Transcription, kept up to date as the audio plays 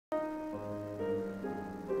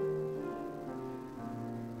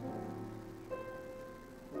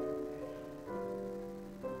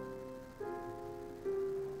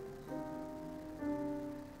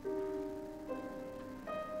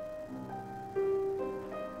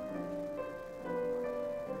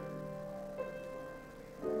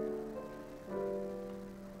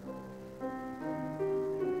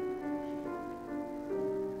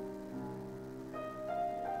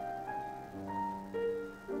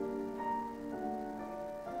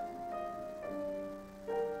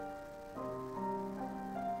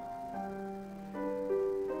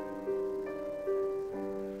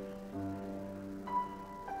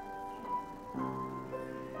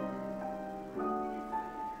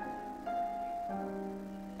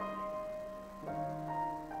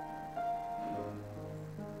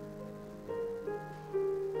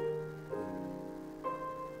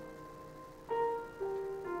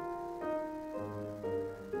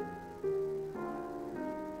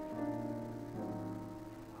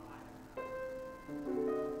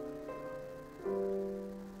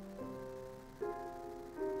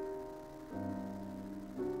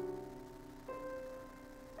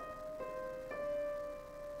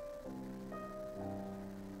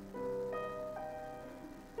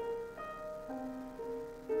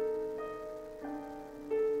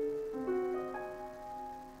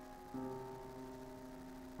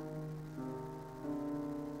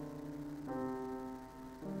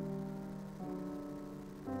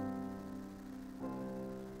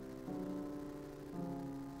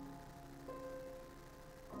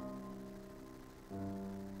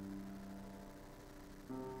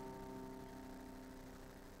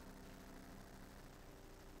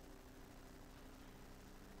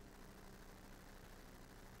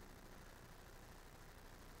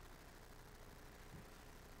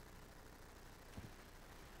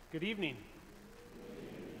Good evening.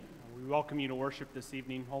 We welcome you to worship this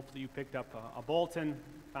evening. Hopefully you picked up a bulletin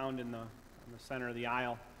found in the center of the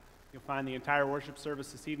aisle. You'll find the entire worship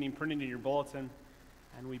service this evening printed in your bulletin,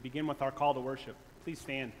 and we begin with our call to worship. Please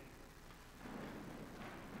stand.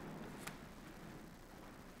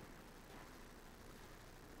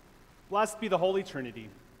 Blessed be the Holy Trinity,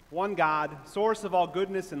 one God, source of all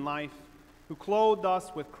goodness and life, who clothed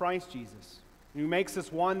us with Christ Jesus, and who makes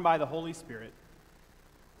us one by the Holy Spirit.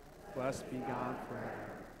 Blessed be God forever.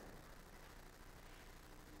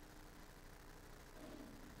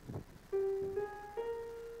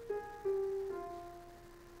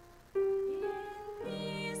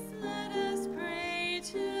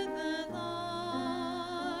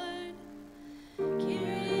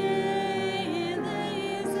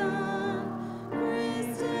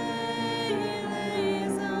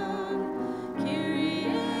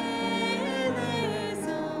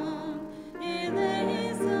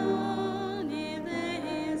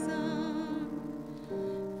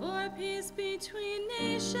 Between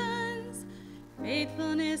nations,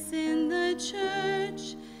 faithfulness in the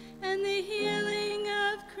church, and the healing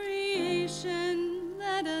of creation,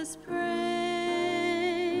 let us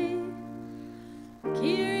pray.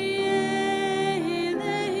 Kyrie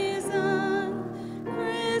eleison,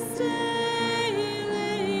 Christe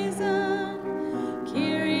eleison,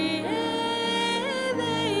 Kyrie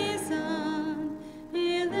eleison,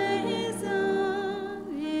 eleison,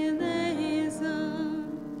 eleison.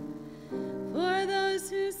 For those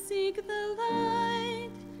who seek the light,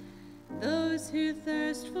 those who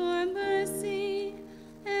thirst for mercy,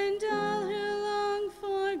 and all who long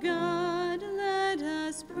for God, let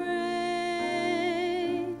us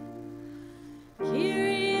pray.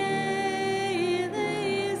 Kyrie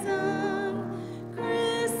eleison,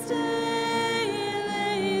 Christe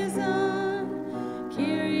eleison,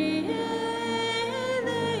 Kyrie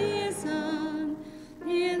eleison,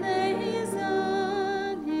 eleison,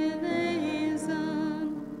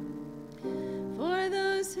 eleison. For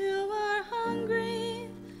those who are hungry,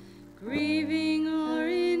 grieving or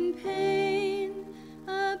in pain,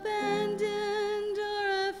 abandoned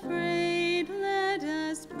or afraid, let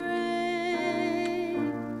us pray.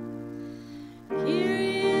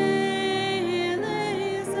 Kyrie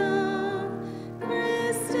eleison,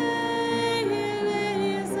 Christe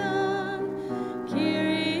eleison,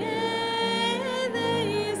 Kyrie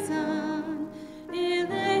eleison,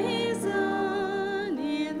 eleison,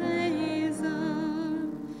 eleison.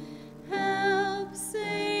 Help,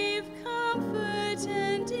 save, comfort,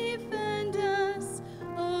 and defend us,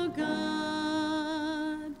 O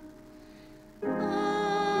God. Amen.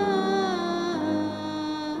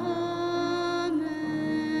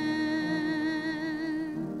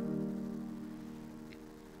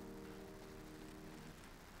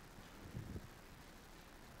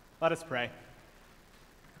 Let us pray.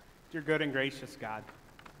 Dear good and gracious God,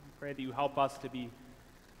 we pray that you help us to be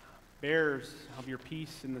bearers of your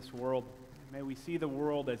peace in this world. May we see the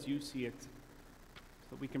world as you see it, so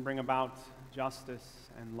that we can bring about justice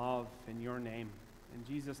and love in your name. In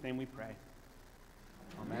Jesus' name we pray.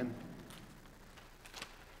 Amen.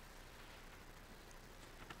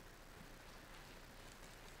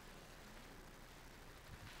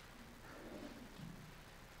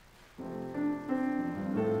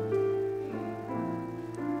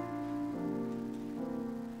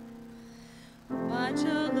 Watch,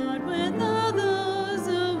 O Lord, with all those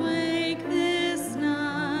awake this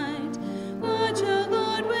night. Watch, O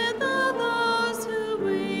Lord, with all those who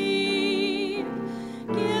weep.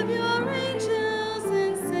 Give your angels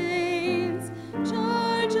and saints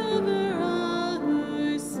charge over all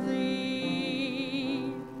who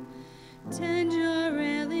sleep. Tend your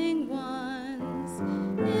ailing ones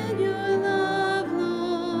in your love,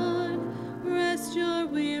 Lord. Rest your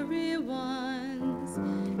weary ones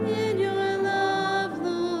in your love,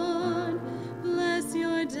 Lord. Bless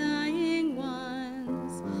your dying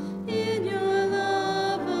ones in your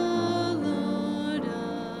love, O Lord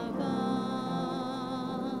of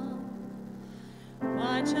all.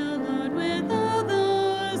 Watch, O Lord, with all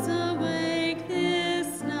those awake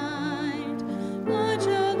this night. Watch,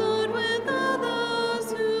 O Lord, with all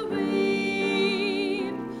those who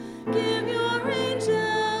weep. Give your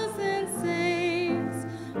angels and saints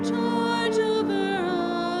charge over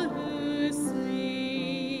all who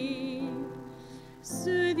sleep.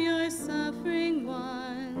 Soothe your suffering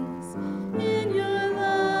ones in your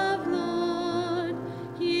love, Lord.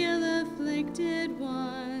 Heal afflicted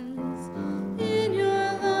ones in your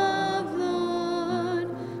love, Lord.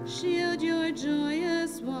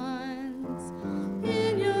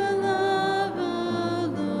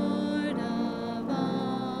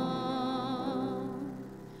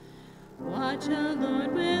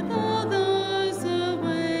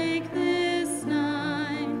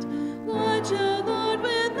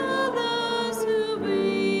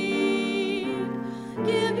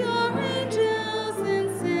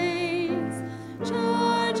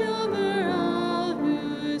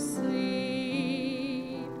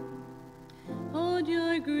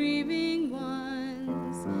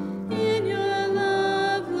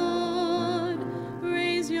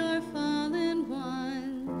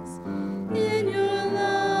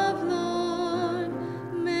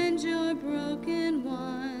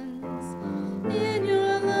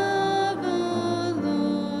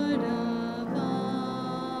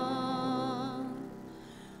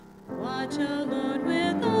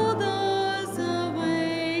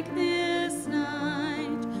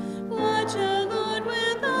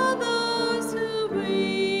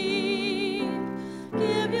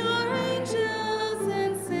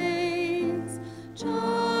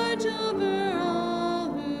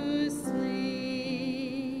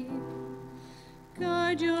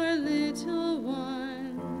 guard your little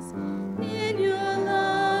ones in your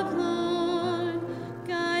love, Lord.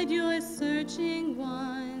 Guide your searching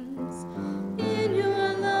ones in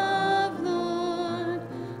your love, Lord.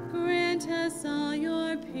 Grant us all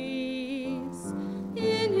your peace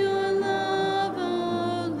in your love,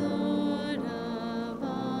 O Lord of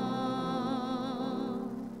all.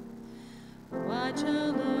 Watch,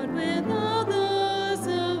 O Lord, with all those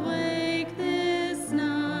awake this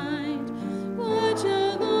night. Watch,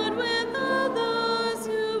 O Lord, with all those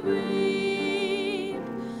who weep.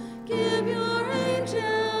 Give your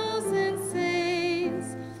angels and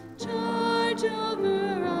saints charge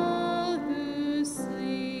over all who sleep.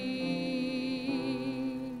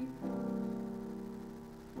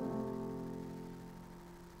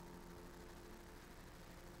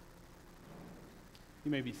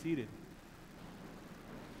 You may be seated.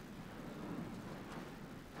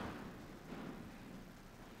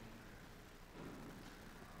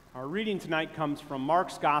 Our reading tonight comes from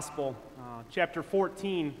Mark's Gospel, chapter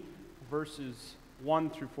 14, verses 1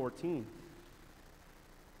 through 14.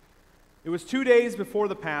 It was 2 days before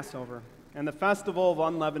the Passover and the festival of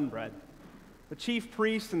unleavened bread. The chief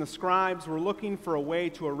priests and the scribes were looking for a way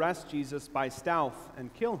to arrest Jesus by stealth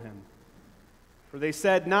and kill him. For they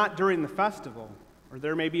said, "Not during the festival, or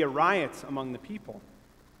there may be a riot among the people."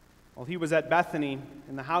 While he was at Bethany,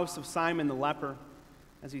 in the house of Simon the leper,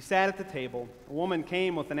 as he sat at the table, a woman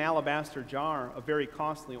came with an alabaster jar of very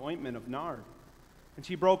costly ointment of nard. And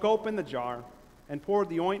she broke open the jar and poured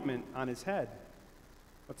the ointment on his head.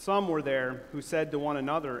 But some were there who said to one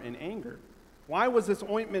another in anger, "Why was this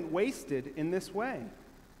ointment wasted in this way?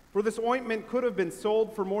 For this ointment could have been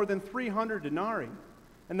sold for more than 300 denarii,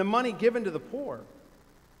 and the money given to the poor."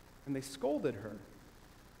 And they scolded her.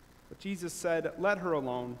 But Jesus said, "Let her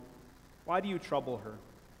alone. Why do you trouble her?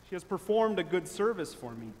 She has performed a good service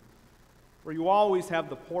for me. For you always have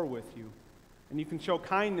the poor with you, and you can show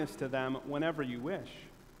kindness to them whenever you wish.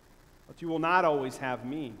 But you will not always have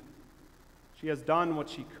me. She has done what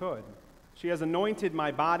she could. She has anointed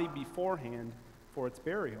my body beforehand for its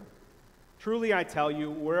burial. Truly I tell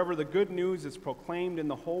you, wherever the good news is proclaimed in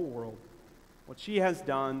the whole world, what she has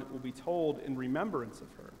done will be told in remembrance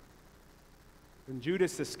of her." Then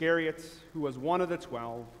Judas Iscariot, who was one of the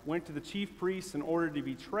 12, went to the chief priests in order to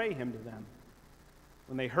betray him to them.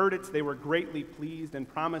 When they heard it, they were greatly pleased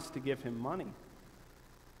and promised to give him money.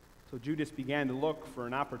 So Judas began to look for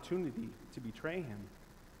an opportunity to betray him.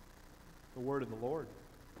 The word of the Lord.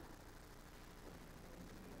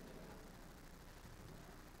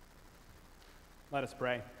 Let us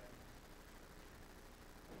pray.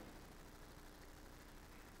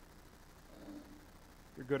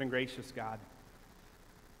 You're good and gracious God.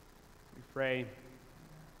 We pray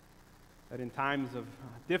that in times of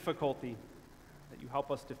difficulty, that you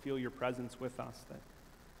help us to feel your presence with us, that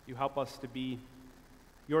you help us to be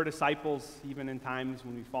your disciples even in times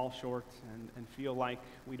when we fall short and feel like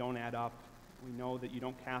we don't add up. We know that you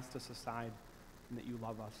don't cast us aside and that you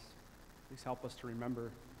love us. Please help us to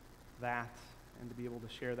remember that and to be able to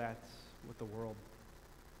share that with the world.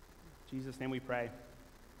 In Jesus' name we pray.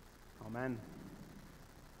 Amen.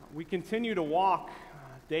 We continue to walk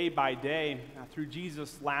day by day through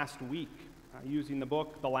Jesus' last week, using the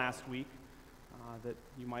book The Last Week that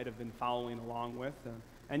you might have been following along with,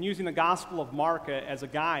 and using the Gospel of Mark as a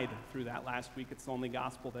guide through that last week. It's the only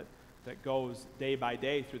gospel that goes day by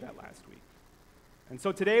day through that last week. And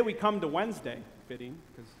so today we come to Wednesday, fitting,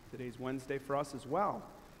 because today's Wednesday for us as well.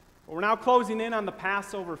 But we're now closing in on the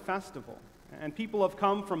Passover festival, and people have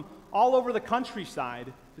come from all over the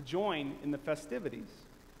countryside to join in the festivities.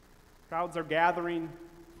 Crowds are gathering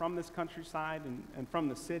from this countryside and from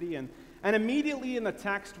the city, and immediately in the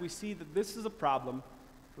text we see that this is a problem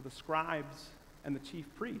for the scribes and the chief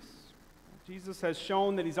priests. Jesus has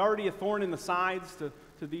shown that he's already a thorn in the sides to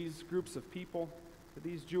these groups of people, to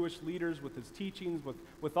these Jewish leaders with his teachings,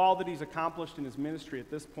 with all that he's accomplished in his ministry at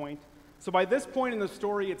this point. So by this point in the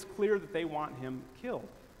story, it's clear that they want him killed.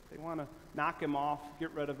 They want to knock him off, get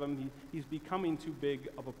rid of him. He's becoming too big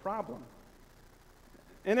of a problem.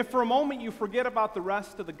 And if for a moment you forget about the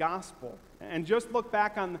rest of the gospel and just look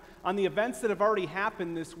back on the events that have already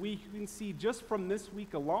happened this week, you can see just from this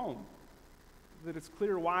week alone that it's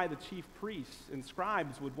clear why the chief priests and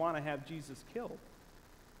scribes would want to have Jesus killed.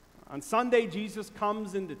 On Sunday, Jesus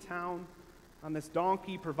comes into town on this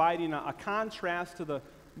donkey, providing a contrast to the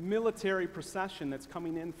military procession that's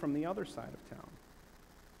coming in from the other side of town.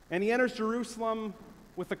 And he enters Jerusalem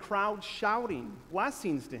with a crowd shouting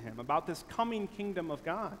blessings to him about this coming kingdom of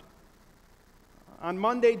God. On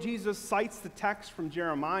Monday, Jesus cites the text from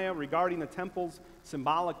Jeremiah regarding the temple's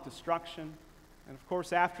symbolic destruction And of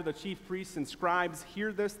course, after the chief priests and scribes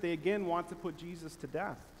hear this, they again want to put Jesus to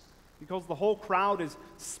death, because the whole crowd is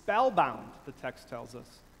spellbound, the text tells us,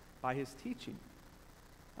 by his teaching.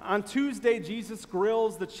 On Tuesday, Jesus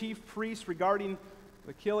grills the chief priests regarding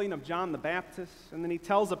the killing of John the Baptist, and then he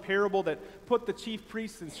tells a parable that put the chief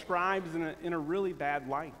priests and scribes in a really bad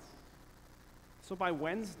light. So by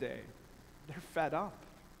Wednesday, they're fed up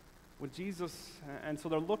with Jesus, and so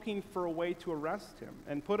they're looking for a way to arrest him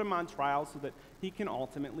and put him on trial so that he can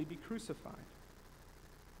ultimately be crucified.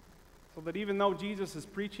 So that even though Jesus is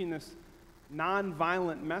preaching this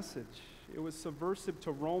nonviolent message, it was subversive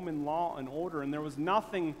to Roman law and order, and there was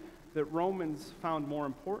nothing that Romans found more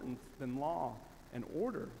important than law and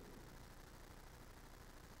order.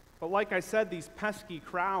 But like I said, these pesky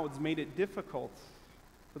crowds made it difficult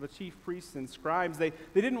for the chief priests and scribes. They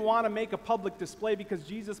didn't want to make a public display because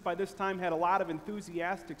Jesus by this time had a lot of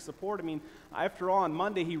enthusiastic support. I mean, after all, on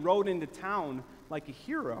Monday he rode into town like a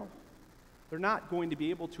hero. They're not going to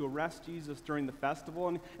be able to arrest Jesus during the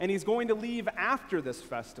festival, and he's going to leave after this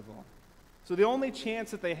festival. So the only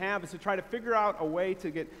chance that they have is to try to figure out a way to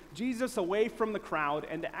get Jesus away from the crowd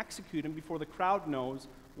and to execute him before the crowd knows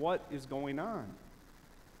what is going on.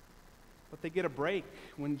 But they get a break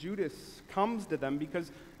when Judas comes to them,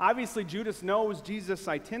 because obviously Judas knows Jesus'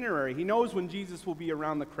 itinerary. He knows when Jesus will be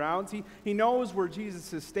around the crowds. He knows where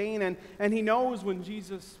Jesus is staying, and he knows when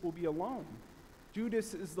Jesus will be alone.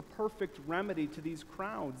 Judas is the perfect remedy to these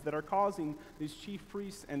crowds that are causing these chief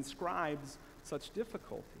priests and scribes such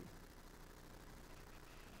difficulty.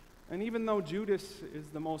 And even though Judas is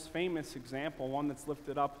the most famous example, one that's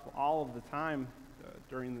lifted up all of the time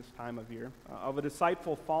during this time of year, of a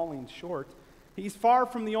disciple falling short, he's far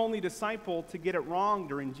from the only disciple to get it wrong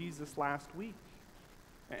during Jesus' last week.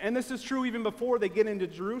 And this is true even before they get into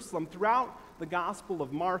Jerusalem. Throughout the Gospel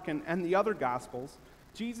of Mark and the other Gospels,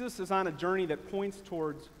 Jesus is on a journey that points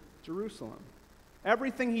towards Jerusalem.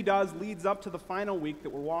 Everything he does leads up to the final week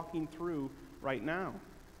that we're walking through right now.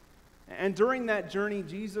 And during that journey,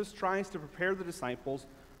 Jesus tries to prepare the disciples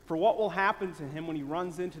for what will happen to him when he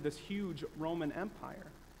runs into this huge Roman Empire.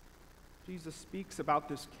 Jesus speaks about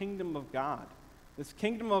this kingdom of God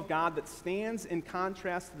that stands in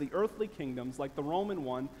contrast to the earthly kingdoms like the Roman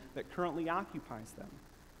one that currently occupies them.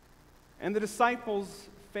 And the disciples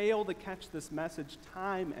fail to catch this message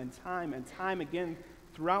time and time and time again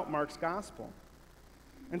throughout Mark's gospel.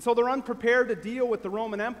 And so they're unprepared to deal with the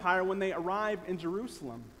Roman Empire when they arrive in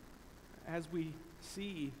Jerusalem, as we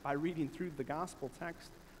see by reading through the gospel text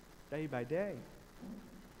day by day.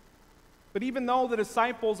 But even though the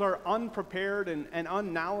disciples are unprepared and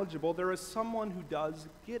unknowledgeable, there is someone who does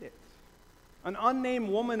get it. An unnamed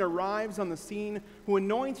woman arrives on the scene who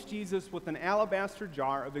anoints Jesus with an alabaster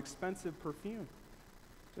jar of expensive perfume,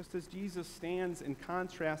 just as Jesus stands in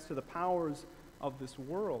contrast to the powers of this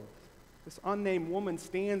world. This unnamed woman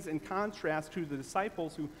stands in contrast to the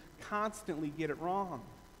disciples who constantly get it wrong.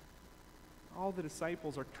 All the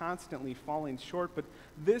disciples are constantly falling short, but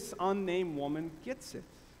this unnamed woman gets it.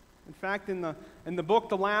 In fact, in the book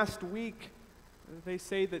The Last Week, they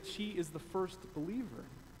say that she is the first believer.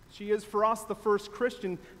 She is, for us, the first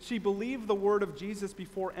Christian. She believed the word of Jesus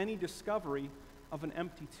before any discovery of an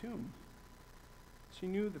empty tomb. She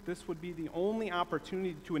knew that this would be the only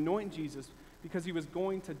opportunity to anoint Jesus because he was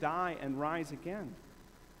going to die and rise again.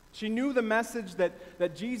 She knew the message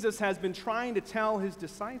that Jesus has been trying to tell his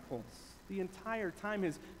disciples the entire time,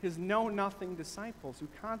 his know-nothing disciples who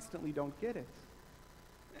constantly don't get it.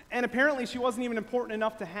 And apparently she wasn't even important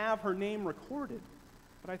enough to have her name recorded.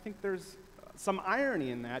 But I think there's some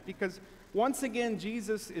irony in that, because once again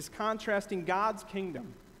Jesus is contrasting God's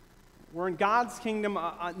kingdom, where in God's kingdom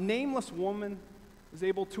a nameless woman is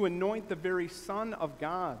able to anoint the very Son of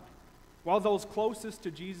God, while those closest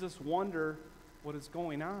to Jesus wonder what is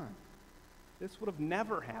going on. This would have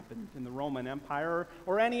never happened in the Roman Empire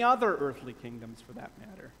or any other earthly kingdoms for that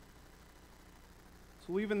matter.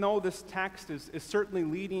 So even though this text is certainly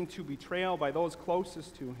leading to betrayal by those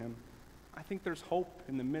closest to him, I think there's hope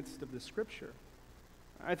in the midst of the scripture.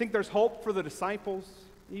 I think there's hope for the disciples,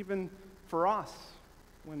 even for us,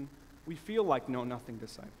 when we feel like know-nothing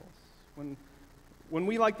disciples. When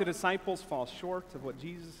we, like the disciples, fall short of what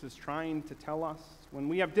Jesus is trying to tell us, when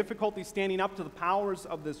we have difficulty standing up to the powers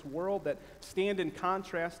of this world that stand in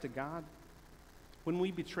contrast to God, when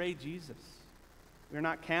we betray Jesus, we are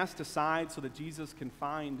not cast aside so that Jesus can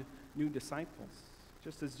find new disciples,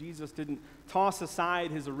 just as Jesus didn't toss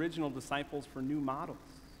aside his original disciples for new models.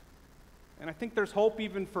 And I think there's hope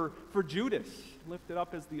even for Judas, lifted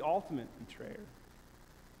up as the ultimate betrayer.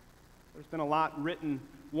 There's been a lot written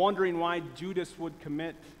wondering why Judas would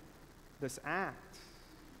commit this act.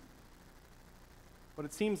 But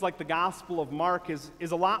it seems like the Gospel of Mark is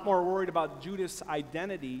a lot more worried about Judas'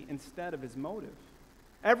 identity instead of his motive.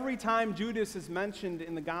 Every time Judas is mentioned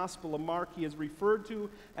in the Gospel of Mark, he is referred to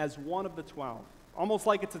as one of the 12, almost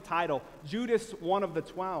like it's a title, Judas, one of the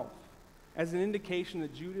 12, as an indication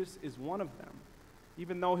that Judas is one of them.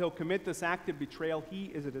 Even though he'll commit this act of betrayal, he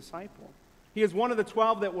is a disciple. He is one of the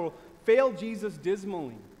 12 that will fail Jesus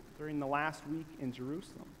dismally during the last week in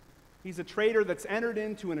Jerusalem. He's a traitor that's entered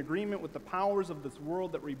into an agreement with the powers of this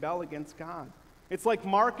world that rebel against God. It's like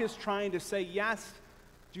Mark is trying to say, yes,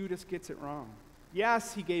 Judas gets it wrong.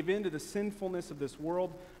 Yes, he gave in to the sinfulness of this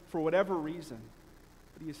world for whatever reason,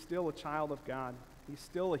 but he is still a child of God. He's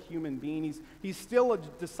still a human being. He's still a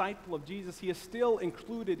disciple of Jesus. He is still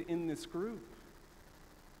included in this group.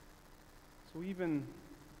 So even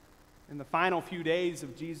in the final few days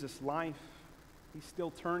of Jesus' life, he's still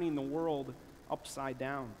turning the world upside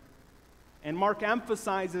down. And Mark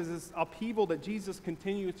emphasizes this upheaval that Jesus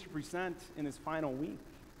continues to present in his final week.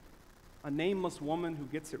 A nameless woman who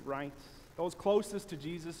gets it right. Those closest to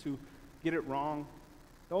Jesus who get it wrong.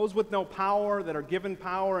 Those with no power that are given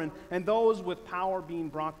power, and those with power being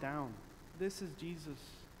brought down. This is Jesus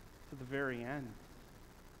to the very end.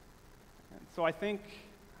 And so I think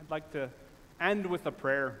I'd like to end with a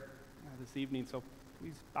prayer this evening. So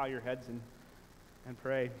please bow your heads and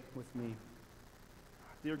pray with me.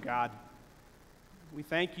 Dear God, we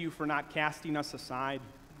thank you for not casting us aside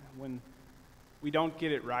when we don't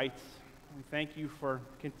get it right. We thank you for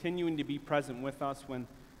continuing to be present with us when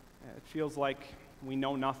it feels like we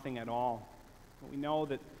know nothing at all. But we know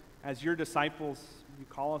that as your disciples, you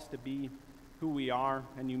call us to be who we are,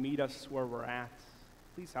 and you meet us where we're at.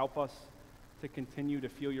 Please help us to continue to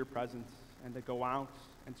feel your presence and to go out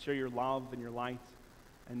and share your love and your light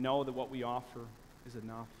and know that what we offer is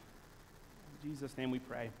enough. In Jesus' name we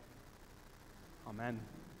pray. Amen.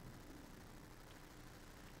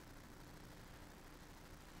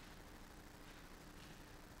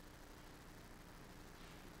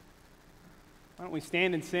 Why don't we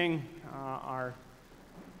stand and sing our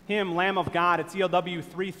hymn, Lamb of God. It's ELW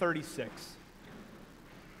 336.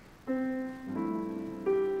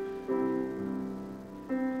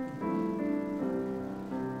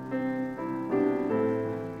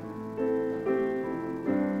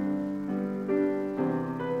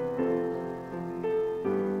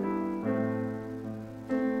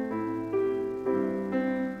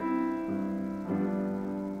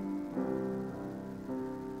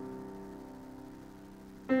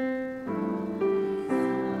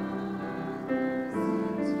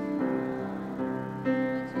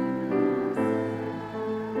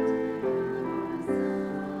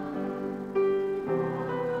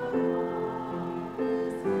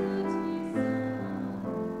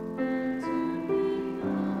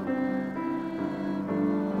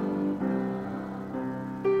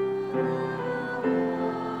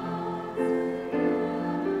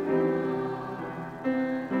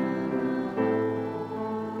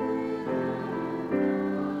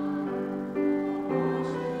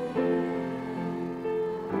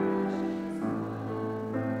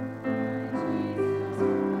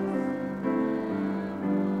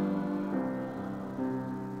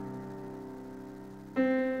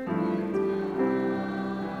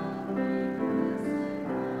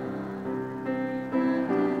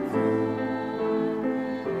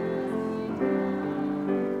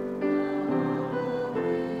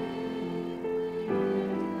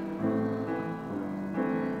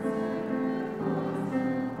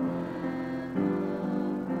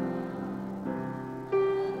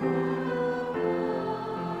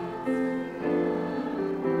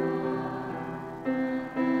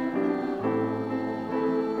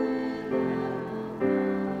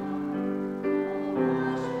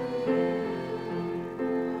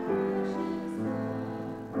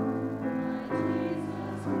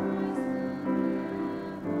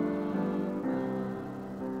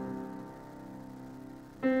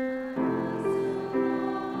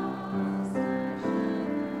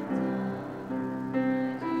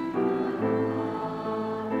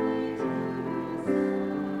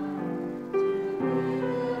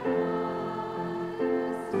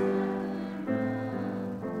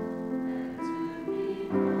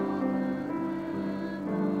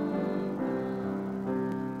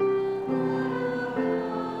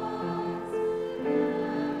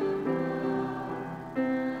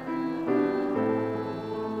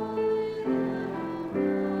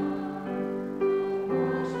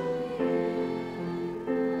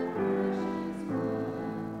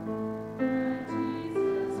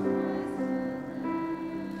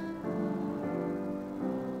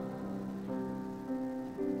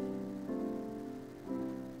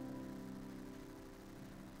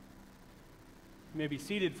 You may be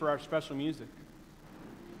seated for our special music.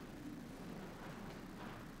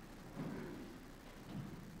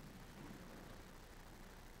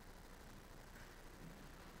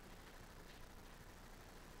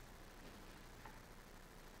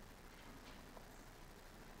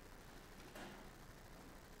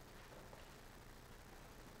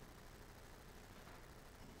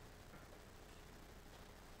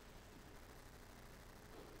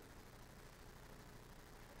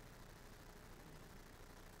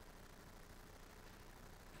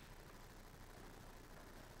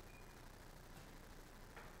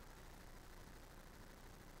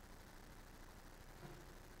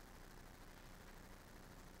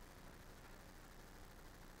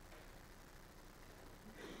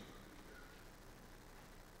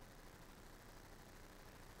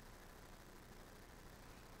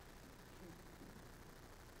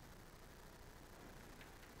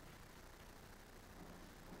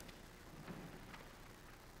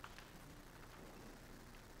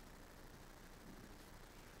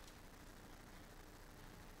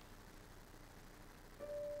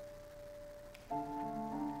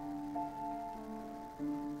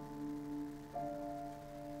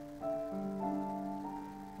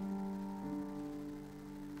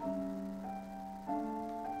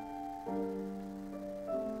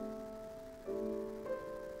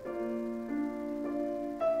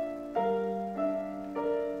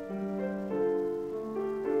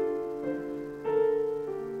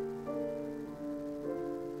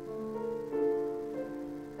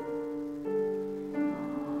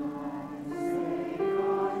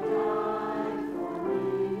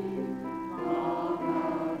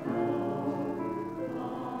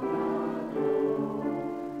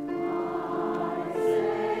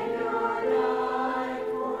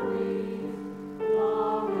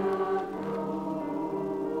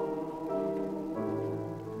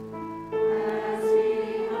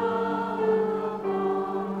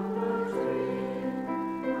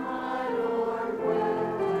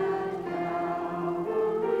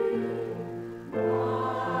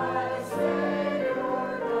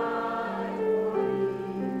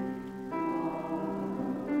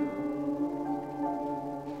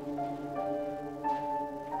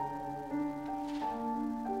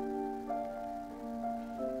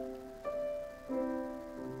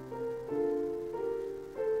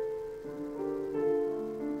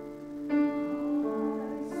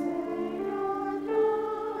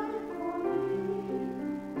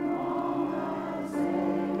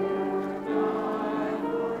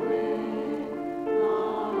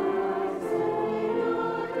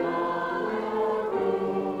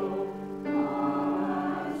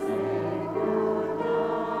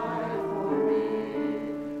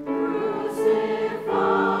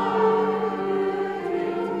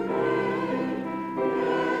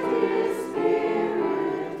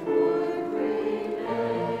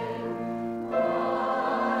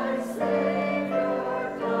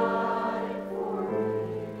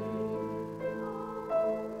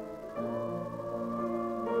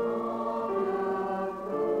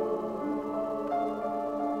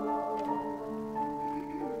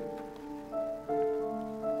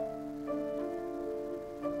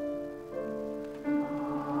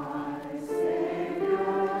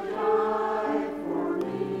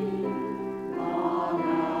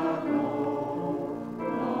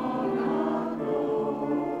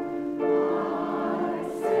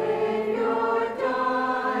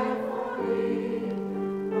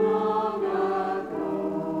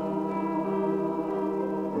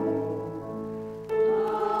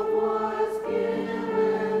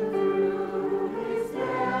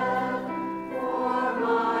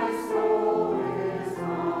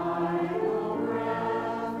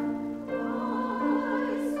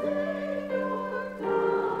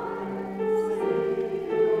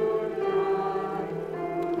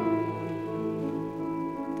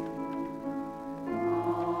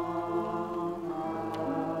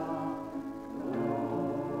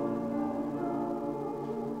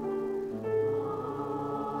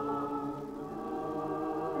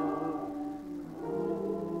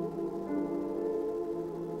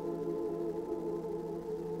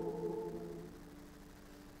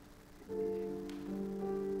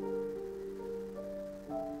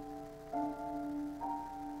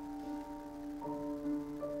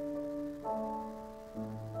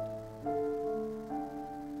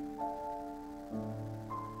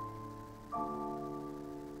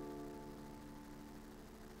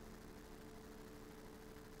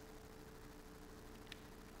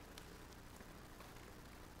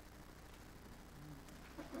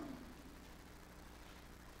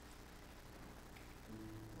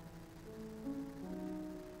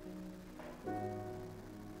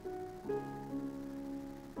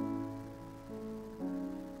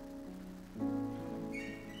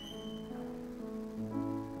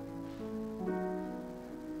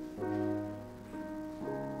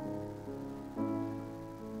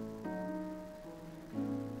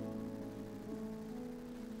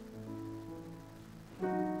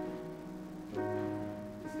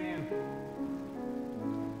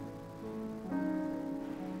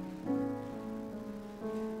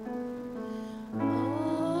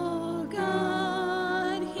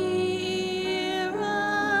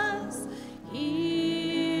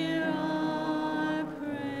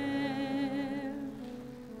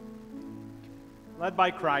 led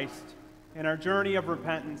by Christ in our journey of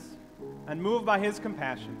repentance and moved by his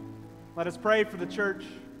compassion, let us pray for the church,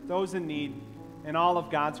 those in need, and all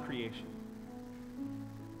of God's creation.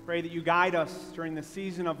 Pray that you guide us during the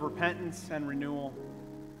season of repentance and renewal.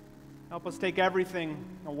 Help us take everything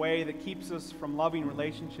away that keeps us from loving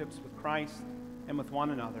relationships with Christ and with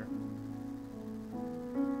one another.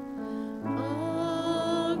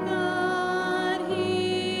 Oh God,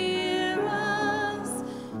 hear us,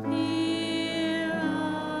 hear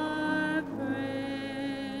our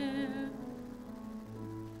prayer.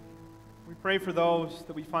 We pray for those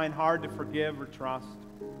that we find hard to forgive or trust.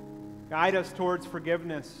 Guide us towards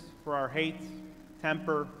forgiveness for our hate,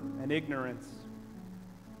 temper, and ignorance.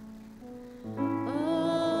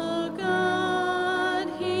 Oh God,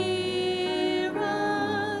 hear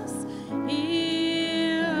us,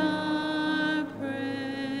 hear our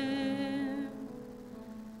prayer.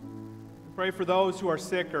 We pray for those who are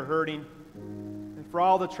sick or hurting, and for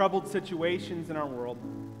all the troubled situations in our world.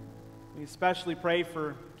 We especially pray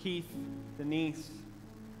for Keith, Denise,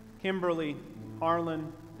 Kimberly,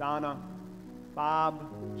 Harlan, Donna,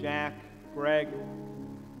 Bob, Jack, Greg,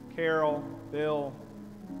 Carol, Bill,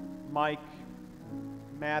 Mike,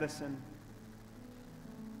 Madison,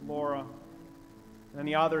 Laura, and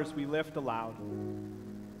the others we lift aloud.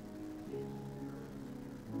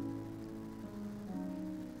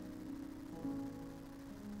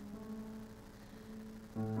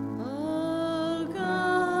 Oh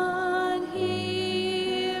God,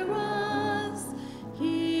 hear us,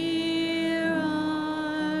 hear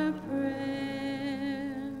our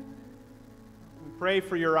prayer. We pray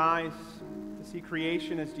for your eyes to see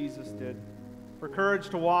creation as Jesus did, for courage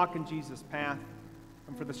to walk in Jesus' path,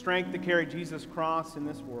 and for the strength to carry Jesus' cross in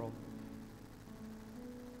this world.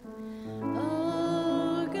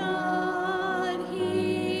 Oh God,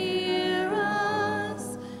 hear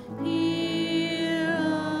us, hear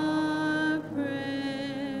our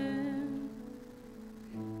prayer.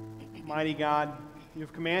 Mighty God, you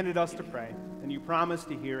have commanded us to pray, and you promise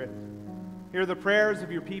to hear it. Hear the prayers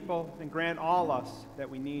of your people and grant all us that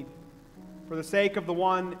we need. For the sake of the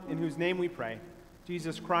one in whose name we pray,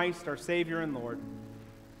 Jesus Christ, our Savior and Lord.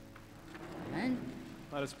 Amen.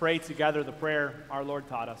 Let us pray together the prayer our Lord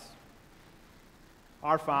taught us.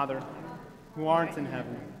 Our Father, who art in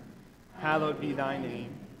heaven, hallowed be thy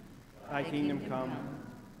name. Thy kingdom come,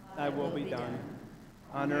 thy will be done,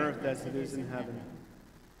 on earth as it is in heaven.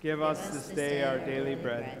 Give us this day our daily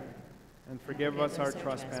bread, and forgive us our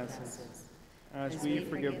trespasses, as we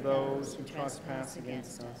forgive those who trespass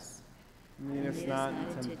against us. Lead us not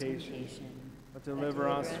into temptation, but deliver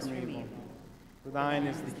us from evil. For thine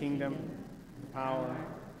is the kingdom, the power,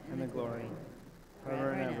 and the glory,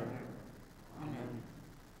 forever and ever. Amen.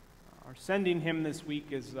 Our sending hymn this week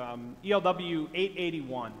is ELW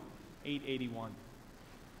 881. 881.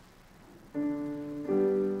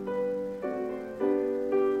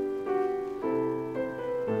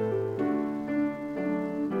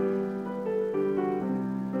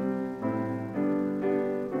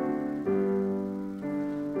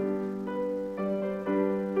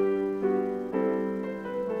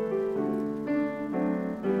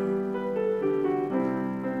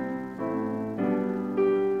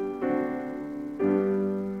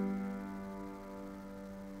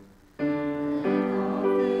 All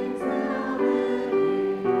things have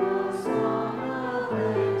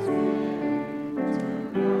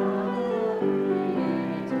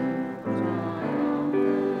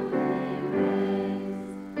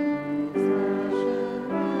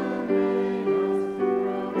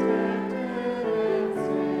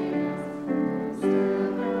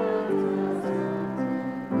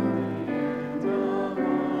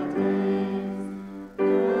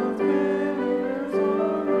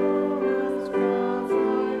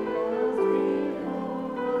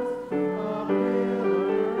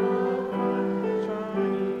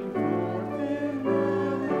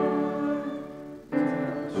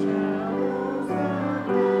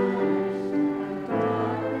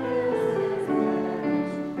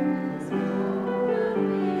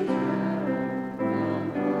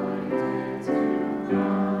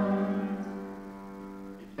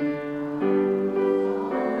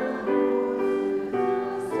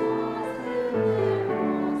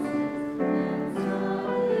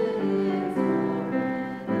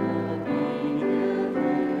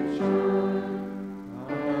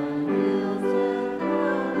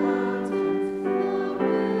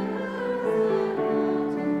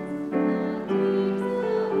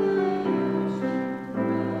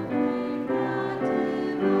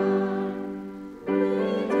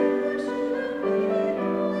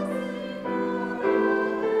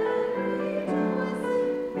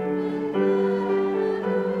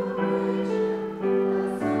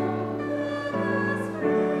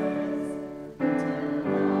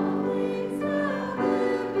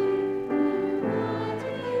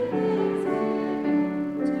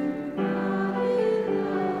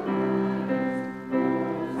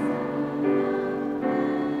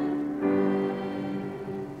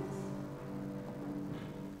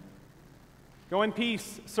Go in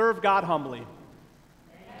peace, serve God humbly.